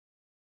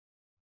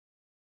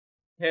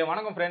ஹே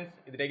வணக்கம் ஃப்ரெண்ட்ஸ்,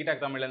 இது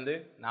டெக்கிடாக் தமிழ்லேருந்து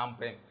நான்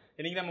பிரேம்.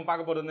 இன்றைக்கி நம்ம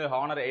பார்க்க போகிறது வந்து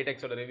Honor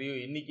 8Xோட ரிவ்யூ.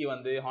 இன்றைக்கி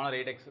வந்து Honor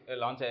 8X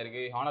லான்ச்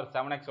ஆயிருக்கு. Honor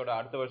 7Xோட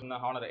அடுத்த வருஷம்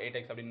தான் Honor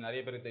 8X அப்படின்னு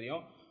நிறைய பேருக்கு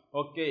தெரியும்.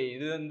 ஓகே,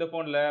 இந்த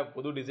ஃபோனில்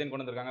புது டிசைன்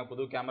கொண்டு வந்திருக்காங்க,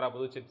 புது கேமரா,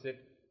 புது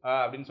சிப்செட்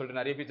அப்படின்னு சொல்லிட்டு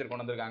நிறைய ஃபீச்சர்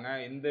கொண்டு வந்திருக்காங்க.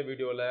 இந்த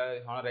வீடியோவில்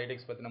Honor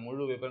 8X பற்றின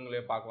முழு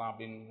விவரங்களையும் பார்க்கலாம்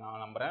அப்படின்னு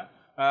நான் நம்புகிறேன்.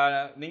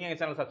 நீங்கள்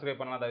எங்கள் சேனல்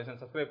சப்ஸ்கிரைப் பண்ணலாம்,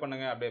 தயவுசெய்து சப்ஸ்கிரைப்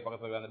பண்ணுங்கள். அப்படியே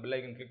பக்கத்தில் அந்த பெல்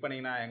ஐக்கன் கிளிக்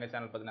பண்ணிங்கன்னா எங்கள்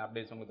சேனல் பற்றின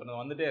அப்டேட்ஸ் உங்களுக்கு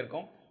தொடர்ந்து வந்துகிட்டே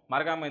இருக்கும்.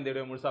 மறக்காமல் இந்த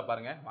வீடியோ முழுசாக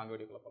பாருங்கள். வாங்க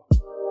வீடியோக்குள்ள போகலாம்.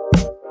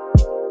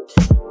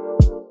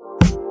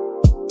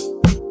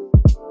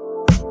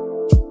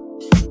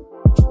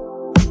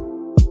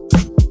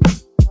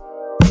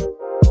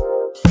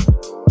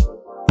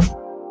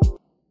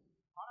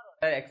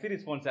 எக்ஸ்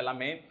சீரிஸ் ஃபோன்ஸ்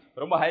எல்லாமே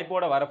ரொம்ப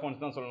ஹைப்போட வர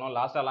ஃபோன்ஸ் தான் சொல்லணும்.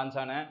 லாஸ்ட்டாக லான்ச்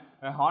ஆன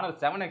Honor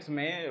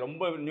 7Xமே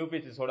ரொம்ப நியூ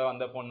ஃபீச்சர்ஸோட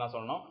வந்த ஃபோன் தான்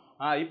சொல்லணும்.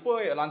 இப்போ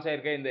லான்ச்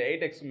ஆகிருக்க இந்த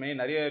 8Xமே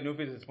நிறைய நியூ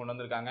ஃபீச்சர்ஸ் கொண்டு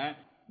வந்திருக்காங்க.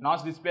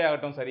 நாச் டிஸ்பிளே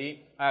ஆகட்டும் சரி,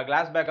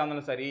 கிளாஸ் பேக்காக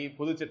இருந்தாலும் சரி,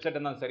 புது சிப்செட்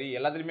இருந்தாலும் சரி,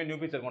 எல்லாத்துலேயுமே நியூ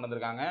ஃபீச்சர் கொண்டு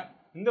வந்திருக்காங்க.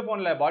 இந்த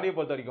ஃபோனில் பாடியை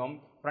பொறுத்த வரைக்கும்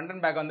ஃப்ரண்ட்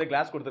அண்ட் பேக் வந்து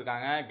கிளாஸ்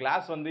கொடுத்துருக்காங்க.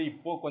 கிளாஸ் வந்து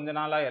இப்போது கொஞ்ச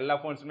நாளாக எல்லா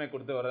ஃபோன்ஸுமே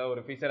கொடுத்து வர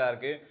ஒரு ஃபீச்சராக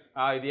இருக்குது.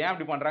 இது ஏன்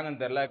அப்படி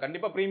பண்ணுறாங்கன்னு தெரில.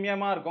 கண்டிப்பாக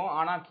ப்ரீமியமாக இருக்கும்,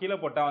 ஆனால் கீழே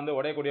போட்டால் வந்து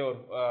உடையக்கூடிய ஒரு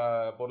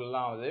பொருள்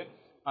தான் அது.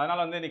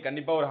 அதனால் வந்து நீ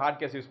கண்டிப்பாக ஒரு ஹார்ட்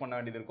கேஸ் யூஸ் பண்ண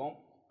வேண்டியது இருக்கும்.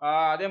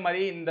 அதே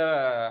மாதிரி இந்த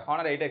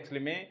Honor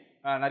 8Xலையுமே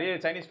நிறைய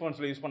சைனீஸ்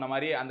ஃபோன்ஸில் யூஸ் பண்ண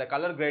மாதிரி அந்த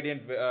கலர்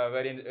கிரேடியன்ட்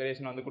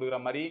வேரியேஷன் வந்து கொடுக்குற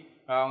மாதிரி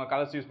அவங்க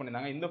கலர்ஸ் யூஸ்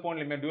பண்ணியிருந்தாங்க. இந்த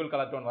ஃபோன்லையுமே டியூவல்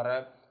கலர் டோன் வர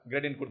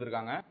கிரேடியன்ட்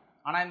கொடுத்துருக்காங்க.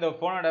 ஆனால் இந்த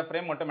ஃபோனோட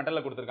ஃப்ரேம் மட்டும்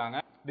மெட்டலில் கொடுத்துருக்காங்க.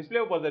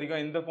 டிஸ்பிளேவை பொறுத்த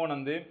வரைக்கும் இந்த ஃபோன்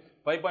வந்து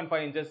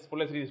 5.5 இன்ச்சஸ்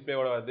ஃபுல் HD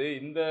டிஸ்பிளேவோட வருது.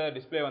 இந்த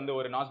டிஸ்பிளே வந்து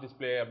ஒரு நாச்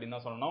டிஸ்பிளே அப்படின்னு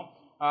தான் சொல்லணும்.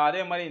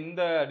 அதே மாதிரி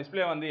இந்த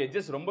டிஸ்பிளே வந்து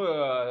எட்ஜஸ் ரொம்ப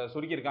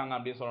சுருக்கியிருக்காங்க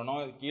அப்படின்னு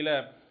சொல்லணும். கீழே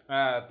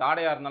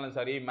தாடையாக இருந்தாலும்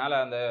சரி, மேலே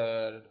அந்த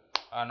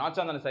நாச்சாக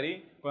இருந்தாலும் சரி,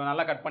 கொஞ்சம்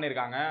நல்லா கட்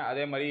பண்ணியிருக்காங்க.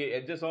 அதே மாதிரி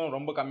எட்ஜஸும்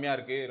ரொம்ப கம்மியாக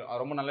இருக்குது,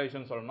 ரொம்ப நல்ல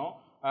விஷயம்னு சொல்லணும்.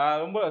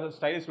 ரொம்ப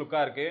ஸ்டைலிஷ்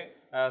லுக்காக இருக்குது.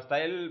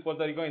 ஸ்டைல்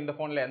பொறுத்த வரைக்கும் இந்த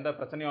ஃபோனில் எந்த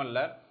பிரச்சனையும்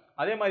இல்லை.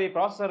 அதே மாதிரி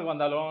ப்ராசஸருக்கு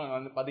வந்தாலும்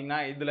வந்து பார்த்திங்கன்னா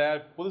இதில்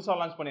புதுசாக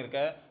லான்ச்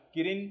பண்ணியிருக்க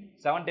கிரின்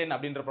 710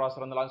 அப்படின்ற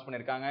ப்ராசஸர் வந்து லான்ச்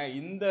பண்ணியிருக்காங்க.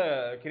 இந்த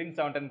கிரின்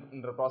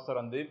 710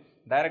 ப்ராசஸர் வந்து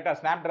டைரெக்டாக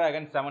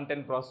ஸ்னாப்ட்ராகன்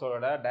 710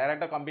 ப்ராசஸரோட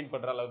டைரெக்டாக கம்பீட்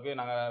பண்ணுற அளவுக்கு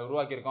நாங்கள்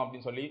உருவாக்கியிருக்கோம்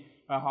அப்படின்னு சொல்லி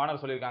Honor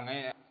சொல்லியிருக்காங்க.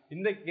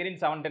 இந்த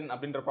கிரின் 710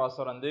 அப்படின்ற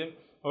ப்ராசஸர் வந்து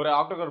ஒரு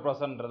ஆக்டோகோர்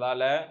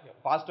ப்ராசஸர்ன்றதால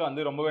ஃபாஸ்ட்டு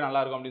வந்து ரொம்பவே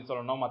நல்லாயிருக்கும் அப்படின்னு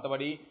சொல்லணும்.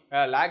 மற்றபடி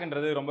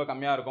லேக்ன்றது ரொம்ப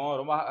கம்மியாக இருக்கும்.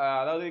 ரொம்ப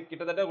அதாவது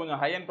கிட்டத்தட்ட கொஞ்சம்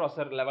ஹை அண்ட்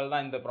ப்ராசஸர் லெவல்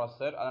தான் இந்த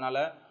ப்ராசஸர். அதனால்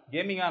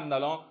கேமிங்காக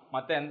இருந்தாலும்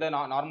மற்ற எந்த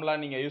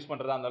நார்மலாக நீங்கள் யூஸ்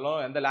பண்ணுறதா இருந்தாலும்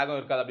எந்த லேகும்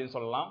இருக்காது அப்படின்னு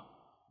சொல்லலாம்.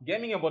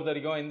 கேமிங்கை பொறுத்த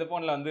வரைக்கும் இந்த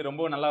ஃபோனில் வந்து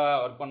ரொம்ப நல்லா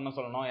ஒர்க் பண்ணணும்னு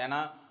சொல்லணும். ஏன்னா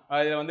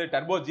இதில் வந்து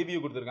டர்போ ஜிபியூ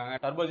கொடுத்துருக்காங்க.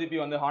 டர்போ ஜிபியூ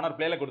வந்து Honor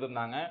Playல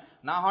கொடுத்துருந்தாங்க.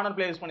 நான் Honor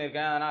Play யூஸ்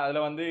பண்ணியிருக்கேன். ஆனால்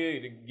அதில் வந்து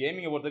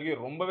கேமிங்கை பொறுத்த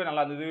வரைக்கும் ரொம்பவே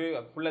நல்லா இருந்தது.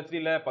 ஃபுல்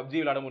ஹெச்டியில் PUBG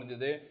விளையாட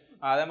முடிஞ்சது.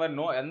 அதே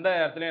மாதிரி எந்த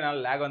இடத்துலையும்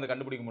என்னால் லேக் வந்து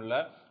கண்டுபிடிக்க முடியல.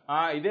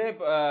 இதே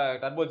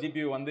டர்போ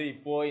ஜிபியூ வந்து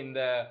இப்போது இந்த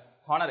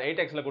Honor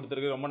 8Xல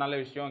கொடுத்துருக்கு. ரொம்ப நல்ல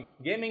விஷயம்.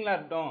 கேமிங்கில்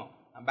இருக்கட்டும்.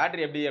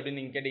 பேட்டரி எப்படி அப்படின்னு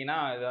நீங்கள் கேட்டிங்கன்னா,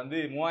 இது வந்து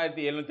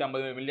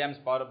 3750 mAh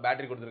பவர்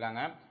பேட்டரி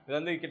கொடுத்துருக்காங்க. இது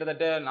வந்து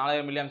கிட்டத்தட்ட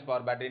 4000 mAh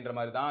பவர் பேட்டரின்ற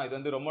மாதிரி தான். இது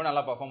வந்து ரொம்ப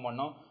நல்லா பர்ஃபார்ம்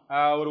பண்ணும்.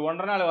 ஒரு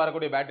 1.5 நாள்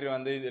வரக்கூடிய பேட்டரி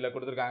வந்து இதில்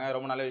கொடுத்துருக்காங்க.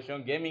 ரொம்ப நல்ல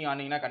விஷயம். கேமிங்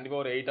ஆனிங்கன்னா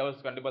கண்டிப்பாக ஒரு 8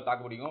 ஹவர்ஸ் கண்டிப்பாக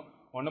தாக்கு பிடிக்கும்.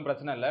 ஒன்றும்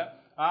பிரச்சனை இல்லை.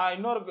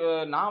 இன்னொரு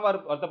நான்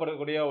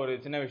வருத்தப்படக்கூடிய ஒரு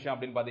சின்ன விஷயம்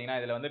அப்படின்னு பார்த்தீங்கன்னா,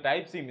 இதில் வந்து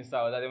டைப் சி மிஸ்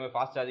ஆகுது. அதே மாதிரி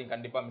ஃபாஸ்ட் சார்ஜிங்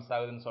கண்டிப்பாக மிஸ்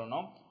ஆகுதுன்னு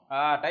சொல்லணும்.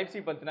 டைப் சி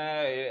பற்றின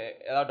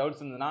ஏதாவது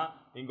டவுட்ஸ் இருந்ததுன்னா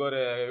இங்கே ஒரு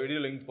வீடியோ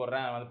லிங்க்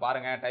போடுறேன், வந்து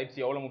பாருங்கள் டைப் சி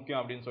எவ்வளோ முக்கியம்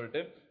அப்படின்னு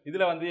சொல்லிட்டு.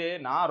 இதில் வந்து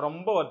நான்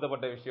ரொம்ப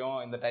வருத்தப்பட்ட விஷயம்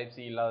இந்த டைப்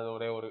சி இல்லாத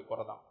ஒரே ஒரு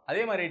குறை தான்.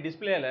 அதே மாதிரி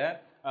டிஸ்பிளேல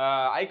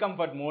ஐ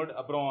கம்ஃபர்ட் மோட்,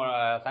 அப்புறம்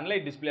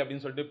சன்லைட் டிஸ்பிளே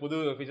அப்படின்னு சொல்லிட்டு புது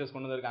ஃபீச்சர்ஸ்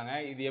கொண்டு வந்திருக்காங்க.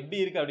 இது எப்படி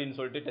இருக்குது அப்படின்னு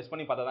சொல்லிட்டு டெஸ்ட்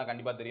பண்ணி பார்த்தா தான்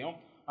கண்டிப்பாக தெரியும்.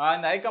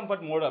 இந்த ஐ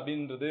கம்ஃபர்ட் மோட்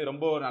அப்படின்றது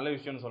ரொம்ப ஒரு நல்ல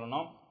விஷயம்னு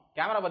சொல்லணும்.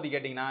 கேமரா பற்றி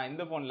கேட்டிங்கன்னா,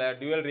 இந்த ஃபோனில்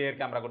டியூவல் ரியர்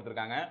கேமரா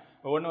கொடுத்துருக்காங்க.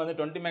 ஒன்று வந்து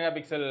 20 மெகா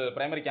பிக்சல்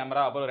பிரைமரி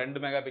கேமரா, அப்புறம் 2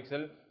 mega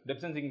pixel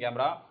depth sensing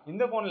camera.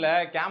 இந்த ஃபோனில்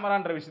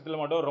கேமரான்ற விஷயத்தில்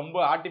மட்டும் ரொம்ப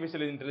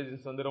ஆர்டிஃபிஷியல்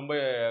இன்டெலிஜென்ஸ் வந்து ரொம்ப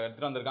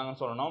எடுத்துகிட்டு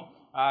வந்திருக்காங்கன்னு சொல்லணும்.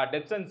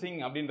 டெப்த் சென்சிங்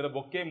அப்படின்ற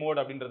பொக்கே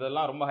மோட்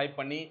அப்படின்றதெல்லாம் ரொம்ப ஹைப்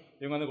பண்ணி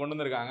இவங்க வந்து கொண்டு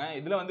வந்திருக்காங்க.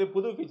 இதில் வந்து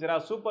புது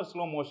ஃபீச்சராக சூப்பர்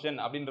ஸ்லோ மோஷன்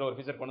அப்படின்ற ஒரு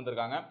ஃபீச்சர் கொண்டு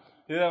வந்திருக்காங்க.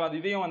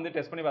 இதையும் வந்து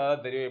டெஸ்ட் பண்ணி பார்த்தா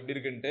தெரியும் எப்படி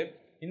இருக்குன்ட்டு.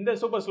 இந்த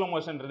சூப்பர் ஸ்லோ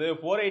மோஷன்றது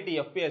 480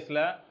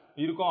 FPSல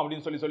இருக்கும்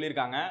அப்படின்னு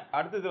சொல்லியிருக்காங்க.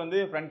 அடுத்தது வந்து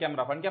ஃப்ரண்ட்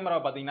கேமரா. ஃப்ரண்ட் கேமரா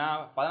பார்த்தீங்கன்னா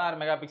 16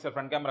 மெகா பிக்சல்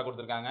ஃப்ரண்ட் கேமரா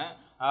கொடுத்துருக்காங்க.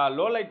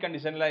 லோ லைட்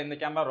கண்டிஷனில் இந்த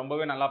கேமரா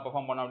ரொம்பவே நல்லா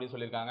பெர்ஃபார்ம் பண்ணும் அப்படின்னு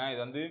சொல்லியிருக்காங்க.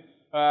 இது வந்து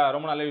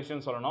ரொம்ப நல்ல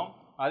விஷயம்னு சொல்லணும்.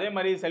 அதே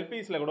மாதிரி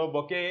செல்ஃபீஸில் கூட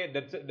பொக்கே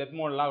டெப்த்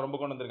மோட்லாம் ரொம்ப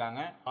கொண்டு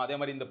வந்திருக்காங்க. அதே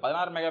மாதிரி இந்த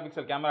 16 மெகா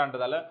பிக்சல்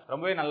கேமரான்றதால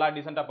ரொம்பவே நல்லா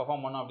டீசெண்டாக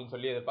பெர்ஃபார்ம் பண்ணும் அப்படின்னு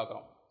சொல்லி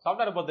எதிர்பார்க்குறோம்.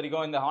 சாஃப்ட்வேர் பொறுத்த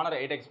வரைக்கும் இந்த Honor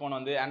 8X ஃபோன்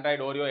வந்து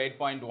Android Oreo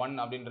 8.1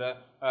 அப்படின்ற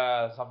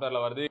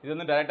சாஃப்ட்வேரில் வருது. இது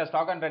வந்து டைரெக்டாக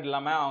ஸ்டாக் Android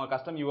இல்லாமல் அவங்க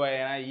கஸ்டம் UI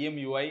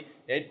EMUI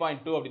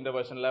 8.2 அப்படின்ற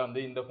வெர்ஷனில்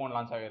வந்து இந்த ஃபோன்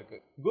லான்ச் ஆகிருக்கு.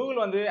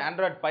 கூகுள் வந்து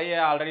Android Pie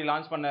ஆல்ரெடி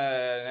லான்ச் பண்ண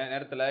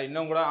நேரத்தில்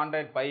இன்னும் கூட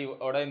Android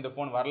Pieயோட இந்த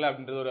ஃபோன் வரல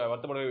அப்படின்றது ஒரு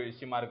வருத்தப்பட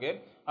விஷயமா இருக்குது.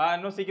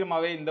 இன்னும்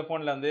சீக்கிரமாகவே இந்த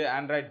ஃபோனில் வந்து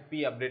Android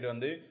P அப்டேட்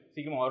வந்து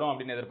சீக்கிரம் வரும்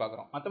அப்படின்னு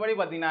எதிர்பார்க்குறோம். மற்றபடி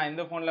பார்த்தீங்கன்னா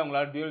இந்த ஃபோனில்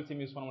உங்களால் டியூவல்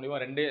சிம் யூஸ் பண்ண முடியும்.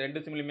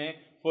 ரெண்டு சிம்லையுமே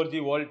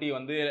 4G VoLTE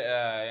வந்து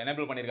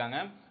எனேபிள் பண்ணியிருக்காங்க.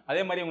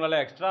 அதே மாதிரி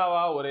உங்களால்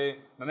எக்ஸ்ட்ராவாக ஒரு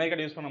மெமரி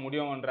கார்டு யூஸ் பண்ண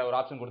முடியும்ன்ற ஒரு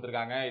ஆப்ஷன்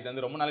கொடுத்துருக்காங்க. இது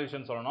வந்து ரொம்ப நல்ல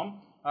விஷயம்னு சொல்லணும்.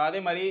 அதே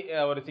மாதிரி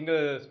ஒரு சிங்கிள்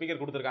ஸ்பீக்கர்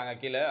கொடுத்துருக்காங்க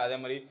கீழே. அதே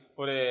மாதிரி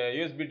ஒரு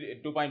USB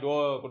 2.0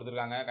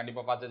 கொடுத்துருக்காங்க.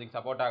 கண்டிப்பாக ஃபாஸ்ட் சார்ஜிங்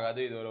சப்போர்ட்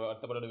ஆகாது. இது ஒரு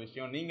வருத்தப்பட்ட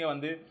விஷயம். நீங்கள்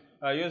வந்து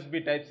USB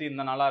Type C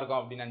இருந்தால் நல்லாயிருக்கும்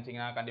அப்படின்னு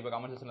நினச்சிங்கன்னா கண்டிப்பாக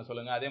கமெண்ட் செக்ஷனில்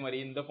சொல்லுங்கள். அதே மாதிரி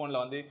இந்த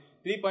ஃபோனில் வந்து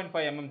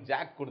 3.5mm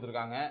ஜாக்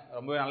கொடுத்துருக்காங்க.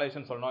 ரொம்பவே நல்ல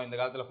விஷயம் சொல்லணும். இந்த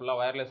காலத்தில்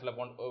ஃபுல்லாக வயர்லெஸில்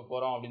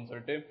போகிறோம் அப்படின்னு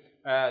சொல்லிட்டு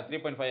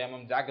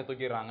 3.5mm ஜாக்கை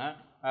தூக்கிடுறாங்க.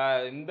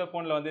 இந்த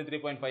ஃபோனில் வந்து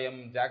 3.5mm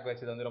ஜாக்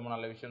வச்சது வந்து ரொம்ப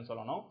நல்ல விஷயம்னு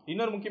சொல்லணும்.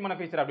 இன்னொரு முக்கியமான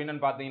ஃபீச்சர்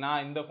அப்படின்னு பார்த்தீங்கன்னா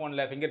இந்த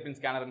ஃபோனில் ஃபிங்கர் பிரிண்ட்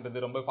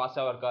ஸ்கேனர்ன்றது ரொம்ப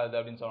ஃபாஸ்ட்டாக ஒர்க் ஆகுது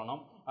அப்படின்னு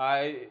சொல்லணும்.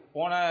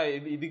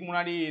 இதுக்கு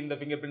முன்னாடி இந்த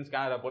ஃபிங்கர் பிரிண்ட்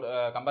ஸ்கேனரை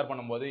கம்பேர்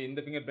பண்ணும்போது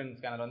இந்த ஃபிங்கர் பிரிண்ட்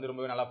ஸ்கேனர் வந்து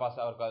ரொம்பவே நல்லா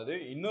ஃபாஸ்ட்டாக ஒர்க் ஆகுது.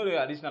 இன்னொரு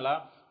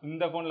அடிஷ்னலாக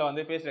இந்த ஃபோனில்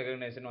வந்து ஃபேஸ்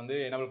ரெகக்னேஷன் வந்து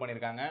எனேபிள்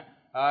பண்ணியிருக்காங்க.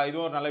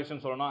 இதுவும் ஒரு நல்ல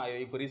விஷயம் சொல்லணும்.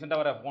 இப்போ ரீசெண்டாக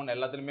வர ஃபோன்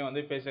எல்லாத்துலேயுமே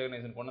வந்து ஃபேஸ்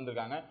ரெகக்னேஷன் கொண்டு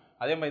வந்திருக்காங்க.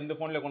 அதே மாதிரி இந்த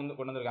ஃபோனில்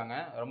கொண்டு வந்திருக்காங்க.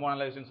 ரொம்ப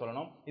நல்ல விஷயம்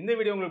சொல்லணும். இந்த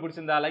வீடியோ உங்களுக்கு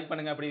பிடிச்சிருந்தா லைக்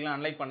பண்ணுங்கள், அப்படிலாம்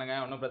அன்லைக்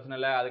பண்ணுங்கள், ஒன்றும் பிரச்சனை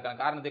இல்லை. அதுக்கான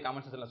காரணத்தை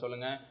கமெண்ட் செக்ஷனில்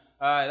சொல்லுங்கள்.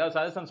 ஏதாவது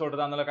சஜஷன்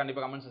சொல்கிறதா இருந்தாலும்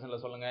கண்டிப்பாக கமெண்ட்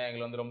செக்ஷனில் சொல்லுங்கள்.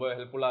 எங்களுக்கு வந்து ரொம்ப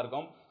ஹெல்ப்ஃபுல்லாக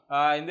இருக்கும்.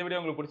 இந்த வீடியோ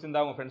உங்களுக்கு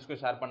பிடிச்சிருந்தா உங்கள்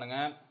ஃப்ரெண்ட்ஸ்க்கு ஷேர்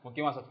பண்ணுங்கள்.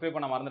 முக்கியமாக சப்ஸ்கிரைப்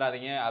பண்ண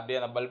மறந்துடாதீங்க. அப்படியே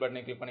அந்த பெல்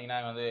பட்டனை கிளிக் பண்ணிங்கன்னா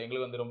வந்து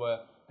எங்களுக்கு வந்து ரொம்ப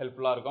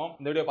ஹெல்ப்ஃபுல்லாக இருக்கும்.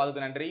 இந்த வீடியோ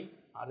பார்த்துட்டு நன்றி.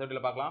 அடுத்த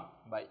வீடியோவில் பார்க்கலாம்.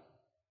 பாய்.